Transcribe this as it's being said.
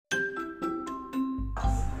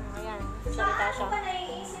nagsasalita siya. Paano ba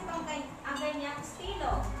naiisip ang ganyang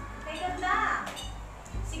estilo? Kay ganda